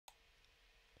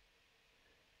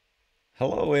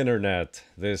Hello Internet,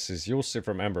 this is Jussi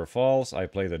from Ember Falls. I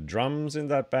play the drums in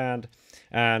that band,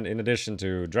 and in addition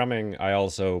to drumming, I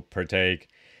also partake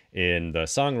in the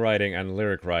songwriting and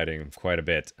lyric writing quite a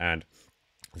bit. And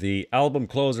the album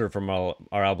closer from our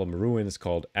album Ruins,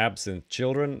 called Absinthe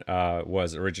Children,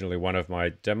 was originally one of my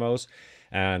demos.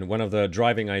 And one of the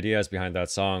driving ideas behind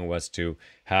that song was to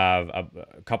have a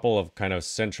couple of kind of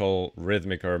central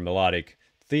rhythmic or melodic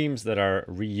themes that are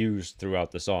reused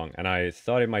throughout the song. And I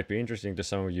thought it might be interesting to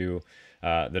some of you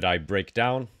that I break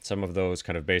down some of those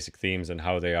kind of basic themes and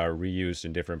how they are reused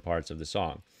in different parts of the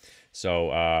song.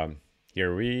 So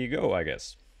here we go, I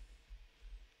guess.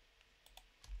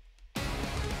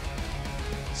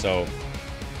 So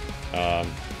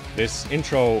this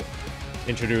intro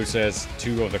introduces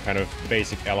two of the kind of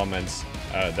basic elements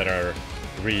that are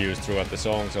reused throughout the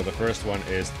song. So the first one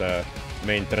is the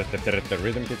main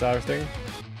rhythm guitar thing.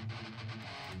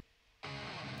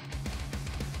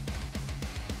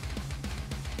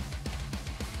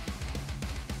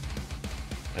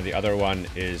 And the other one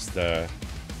is the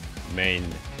main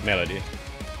melody.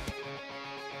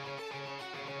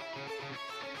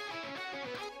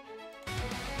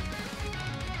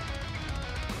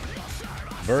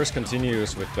 Verse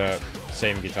continues with the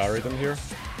same guitar rhythm here.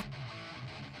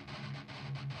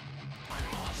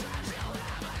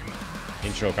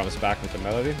 Intro comes back with the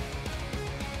melody.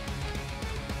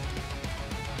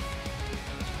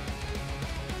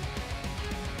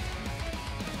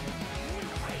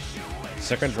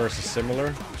 Second verse is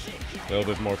similar, a little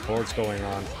bit more chords going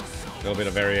on, a little bit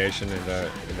of variation in the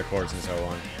chords and so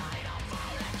on.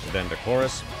 And then the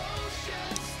chorus.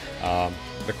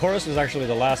 The chorus was actually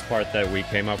the last part that we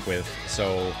came up with,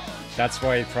 so that's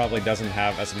why it probably doesn't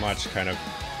have as much kind of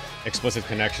explicit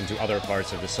connection to other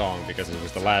parts of the song, because it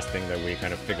was the last thing that we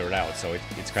kind of figured out, so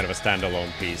it's kind of a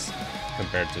standalone piece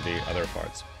compared to the other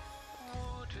parts.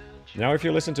 Now if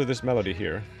you listen to this melody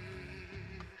here,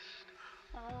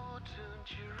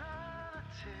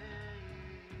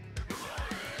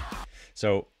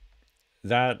 so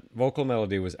that vocal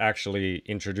melody was actually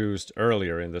introduced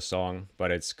earlier in the song,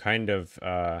 but it's kind of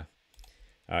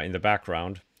in the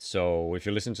background. So if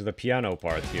you listen to the piano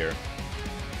part here,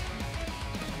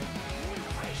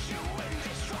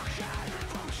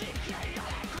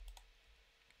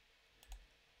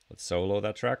 let's solo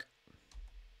that track.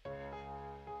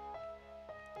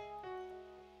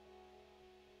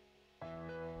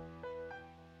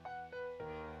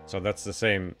 So that's the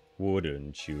same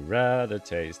 "wouldn't you rather"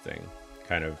 taste thing,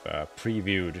 kind of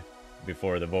previewed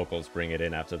before the vocals bring it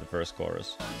in after the first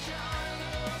chorus.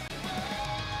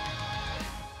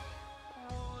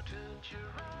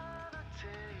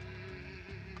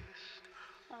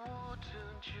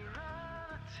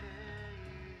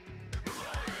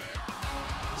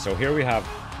 So here we have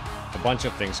a bunch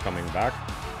of things coming back.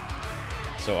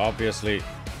 So obviously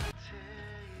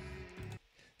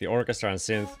the orchestra and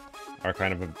synth are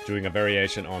kind of doing a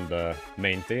variation on the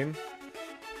main theme.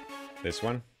 This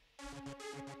one.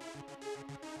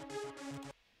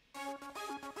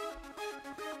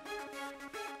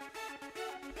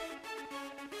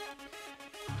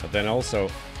 But then also,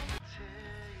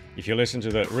 if you listen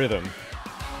to the rhythm,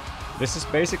 this is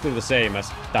basically the same as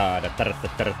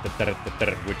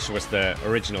which was the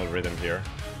original rhythm here.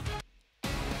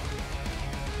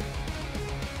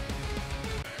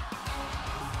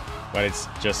 But it's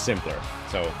just simpler.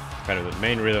 So kind of the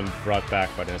main rhythm brought back,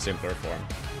 but in a simpler form.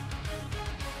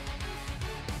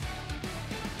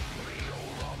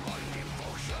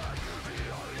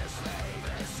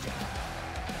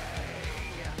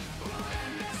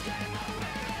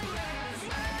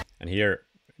 And here,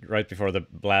 right before the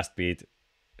blast beat,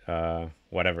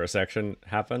 whatever section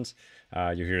happens,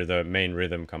 you hear the main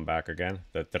rhythm come back again,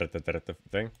 the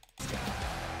thing.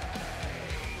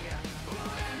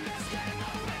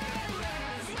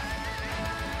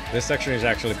 This section is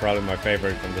actually probably my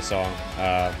favorite from the song.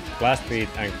 Blast beat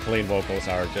and clean vocals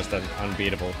are just an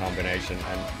unbeatable combination,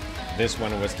 and this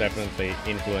one was definitely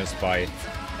influenced by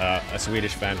a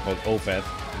Swedish band called Opeth.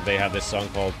 They have this song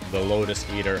called The Lotus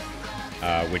Eater,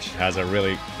 which has a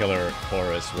really killer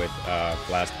chorus with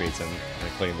blast beats and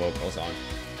clean vocals on.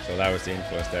 So that was the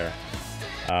influence there.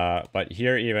 But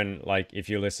here even, like, if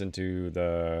you listen to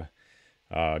the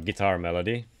guitar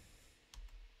melody,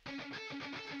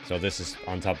 so this is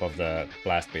on top of the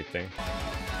blast beat thing.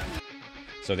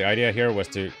 So the idea here was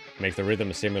to make the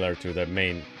rhythm similar to the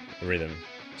main rhythm.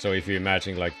 So if you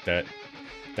imagine like that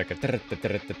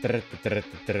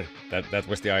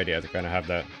was the idea, to kind of have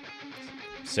that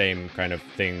same kind of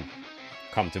thing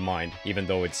come to mind, even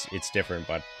though it's different,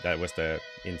 but that was the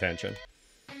intention.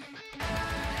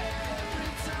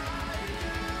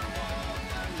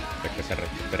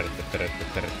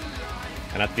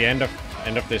 And at the end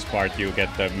of this part, you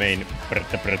get the main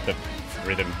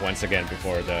rhythm once again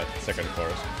before the second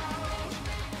chorus.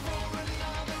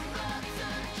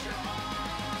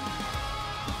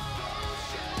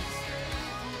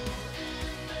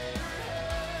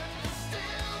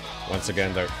 Once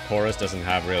again, the chorus doesn't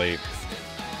have really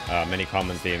many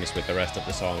common themes with the rest of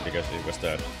the song because it was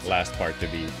the last part to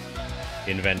be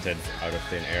invented out of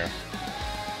thin air.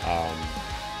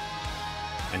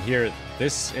 And here,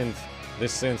 this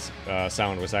synth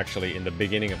sound was actually in the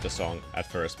beginning of the song at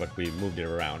first, but we moved it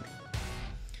around.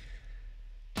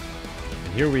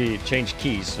 And here we change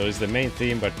keys, so it's the main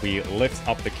theme, but we lift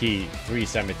up the key 3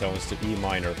 semitones to E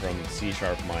minor from C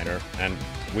sharp minor, and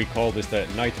we call this the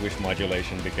Nightwish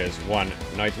modulation because one,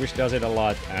 Nightwish does it a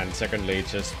lot, and secondly,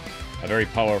 it's just a very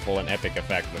powerful and epic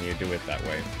effect when you do it that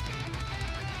way.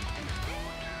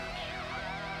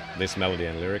 This melody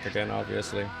and lyric again,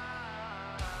 obviously.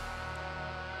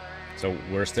 So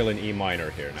we're still in E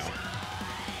minor here now.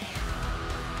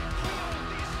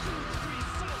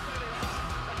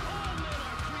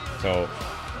 So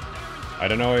I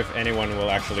don't know if anyone will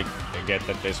actually get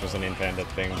that this was an intended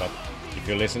thing, but if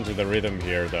you listen to the rhythm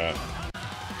here,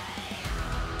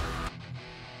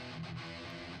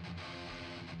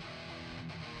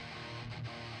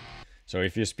 so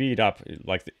if you speed up,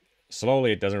 like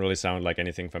slowly, it doesn't really sound like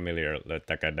anything familiar, but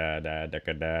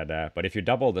if you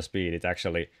double the speed, it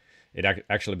actually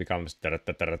becomes.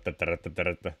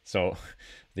 So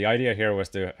the idea here was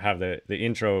to have the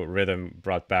intro rhythm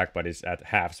brought back, but it's at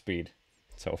half speed.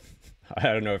 So I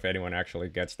don't know if anyone actually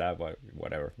gets that, but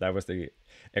whatever. That was the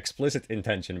explicit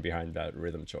intention behind that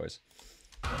rhythm choice.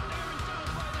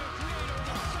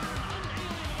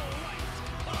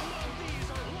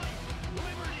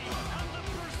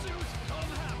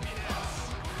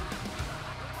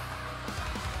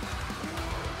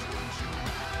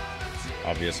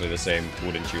 Obviously the same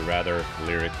 "Wouldn't You Rather"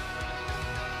 lyric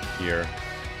here.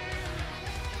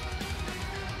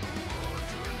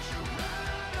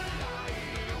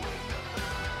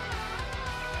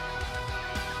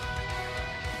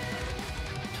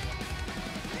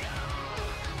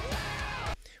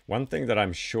 One thing that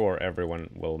I'm sure everyone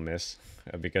will miss,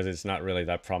 because it's not really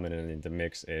that prominent in the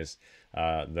mix, is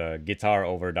the guitar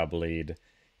overdub lead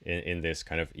in this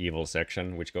kind of evil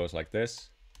section, which goes like this.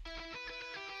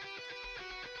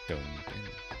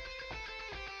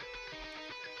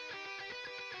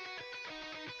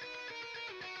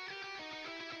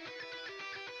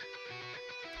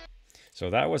 So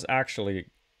that was actually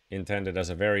intended as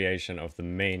a variation of the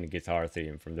main guitar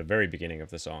theme from the very beginning of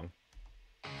the song.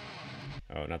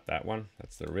 Oh, not that one.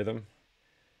 That's the rhythm.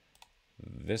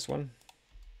 This one.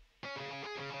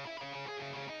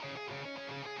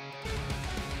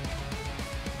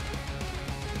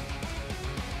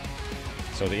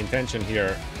 So the intention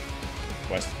here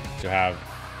was to have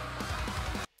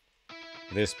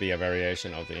this be a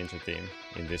variation of the intro theme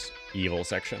in this evil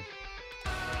section.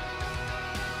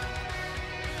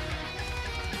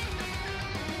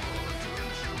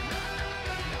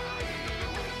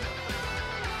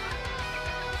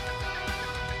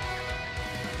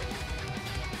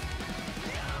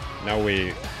 Now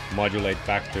we modulate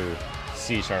back to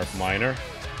C sharp minor.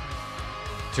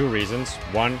 2 reasons.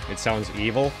 One, it sounds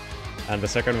evil. And the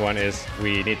second one is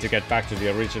we need to get back to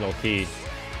the original key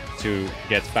to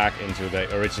get back into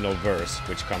the original verse,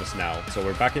 which comes now. So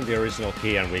we're back in the original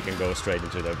key and we can go straight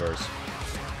into the verse.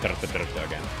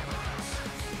 Again.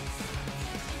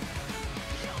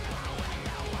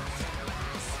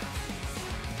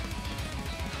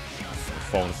 The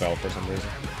phone fell for some reason.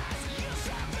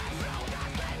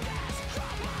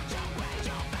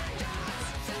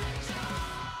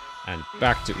 And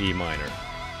back to E minor.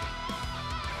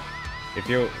 If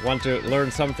you want to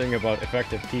learn something about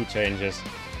effective key changes,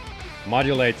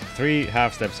 modulate 3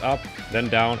 half steps up, then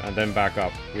down, and then back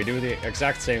up. We do the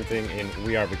exact same thing in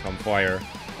We Are Become Fire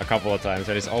a couple of times,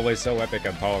 and it's always so epic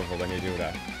and powerful when you do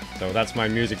that. So that's my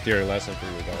music theory lesson for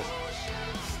you guys.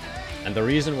 And the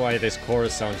reason why this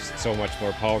chorus sounds so much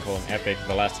more powerful and epic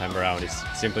the last time around is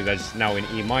simply that it's now in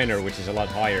E minor, which is a lot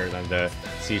higher than the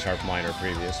C sharp minor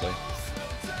previously.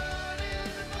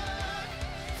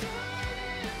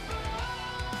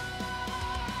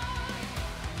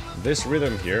 This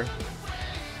rhythm here,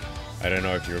 I don't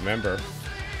know if you remember.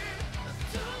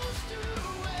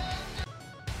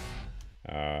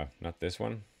 Not this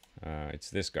one.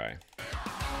 It's this guy.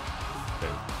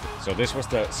 Okay. So this was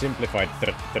the simplified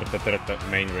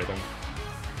main rhythm,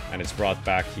 and it's brought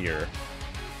back here.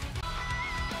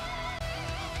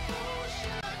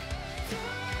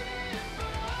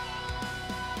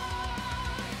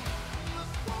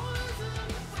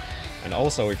 And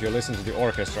also, if you listen to the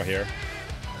orchestra here,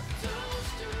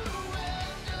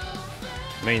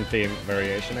 main theme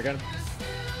variation again.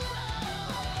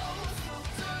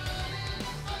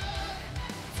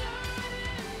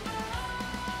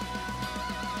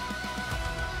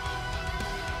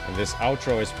 And this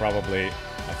outro is probably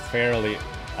a fairly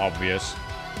obvious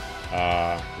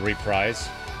reprise.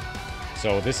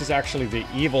 So this is actually the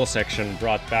evil section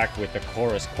brought back with the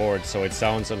chorus chord, so it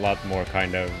sounds a lot more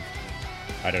kind of,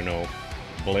 I don't know,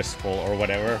 blissful or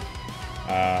whatever.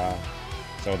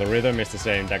 So the rhythm is the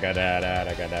same,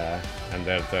 da-ga-da-da-da-ga-da, and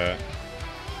there's the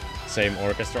same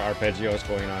orchestra arpeggios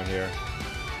going on here.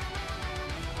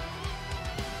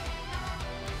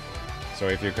 So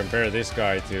if you compare this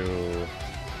guy to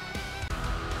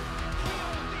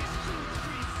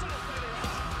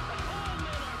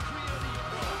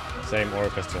same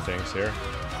orchestra things here,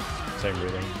 same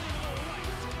rhythm.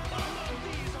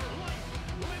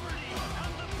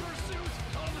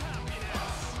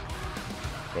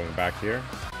 Going back here.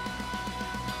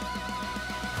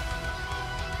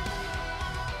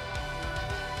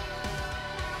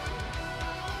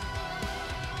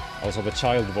 Also the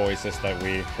child voices that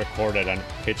we recorded and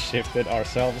pitch shifted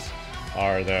ourselves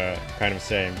are the kind of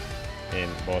same in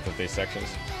both of these sections.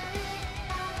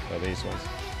 So these ones.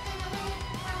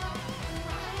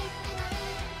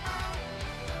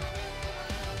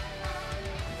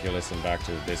 If you listen back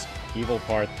to this evil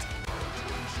part,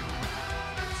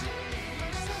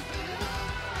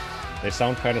 they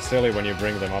sound kind of silly when you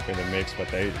bring them up in the mix, but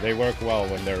they work well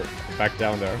when they're back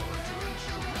down there.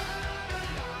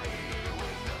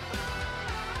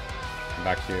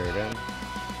 Back here again.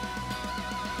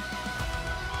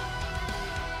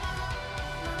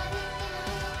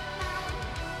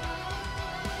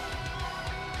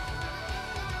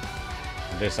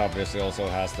 This obviously also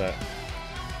has the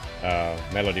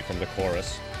melody from the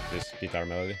chorus, this guitar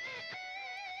melody.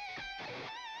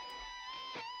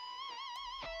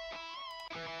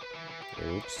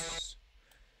 Oops.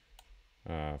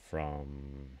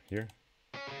 From here?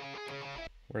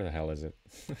 Where the hell is it?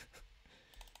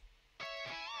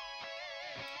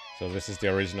 So this is the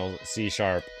original C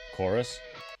sharp chorus.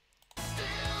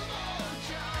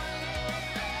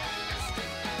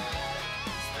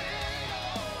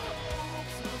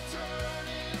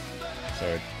 So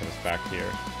it comes back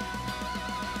here.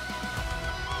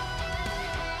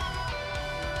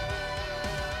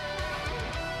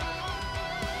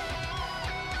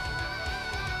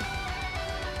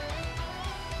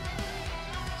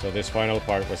 So this final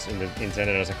part was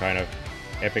intended as a kind of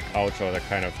epic outro that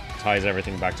kind of ties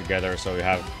everything back together. So you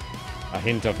have a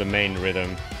hint of the main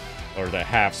rhythm, or the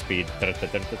half speed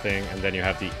thing, and then you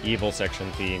have the evil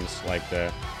section themes like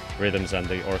the rhythms and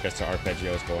the orchestra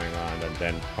arpeggios going on, and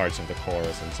then parts of the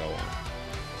chorus and so on.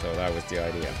 So that was the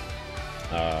idea.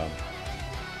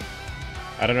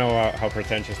 I don't know how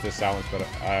pretentious this sounds, but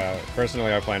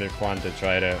personally I find it fun to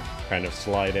try to kind of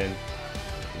slide in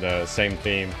the same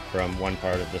theme from one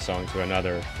part of the song to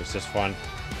another. It's just fun.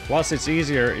 Plus it's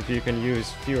easier if you can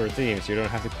use fewer themes. You don't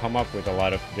have to come up with a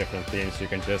lot of different themes. You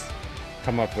can just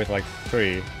come up with like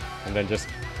 3 and then just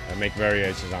make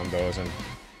variations on those, and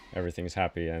everything's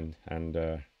happy, and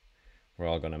we're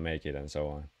all gonna make it and so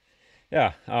on.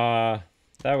 Yeah,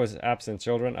 that was Absinthe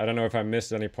Children. I don't know if I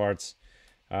missed any parts.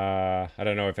 I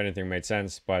don't know if anything made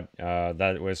sense, but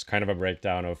that was kind of a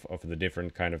breakdown of the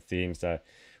different kind of themes that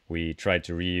we tried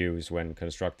to reuse when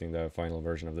constructing the final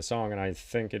version of the song, and I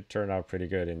think it turned out pretty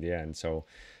good in the end. So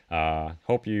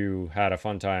hope you had a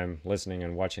fun time listening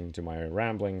and watching to my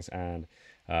ramblings, and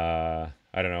I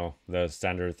don't know, the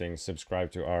standard things: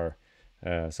 subscribe to our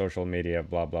social media,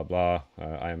 blah blah blah.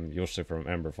 I'm Jussi from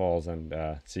Ember Falls, and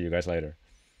see you guys later.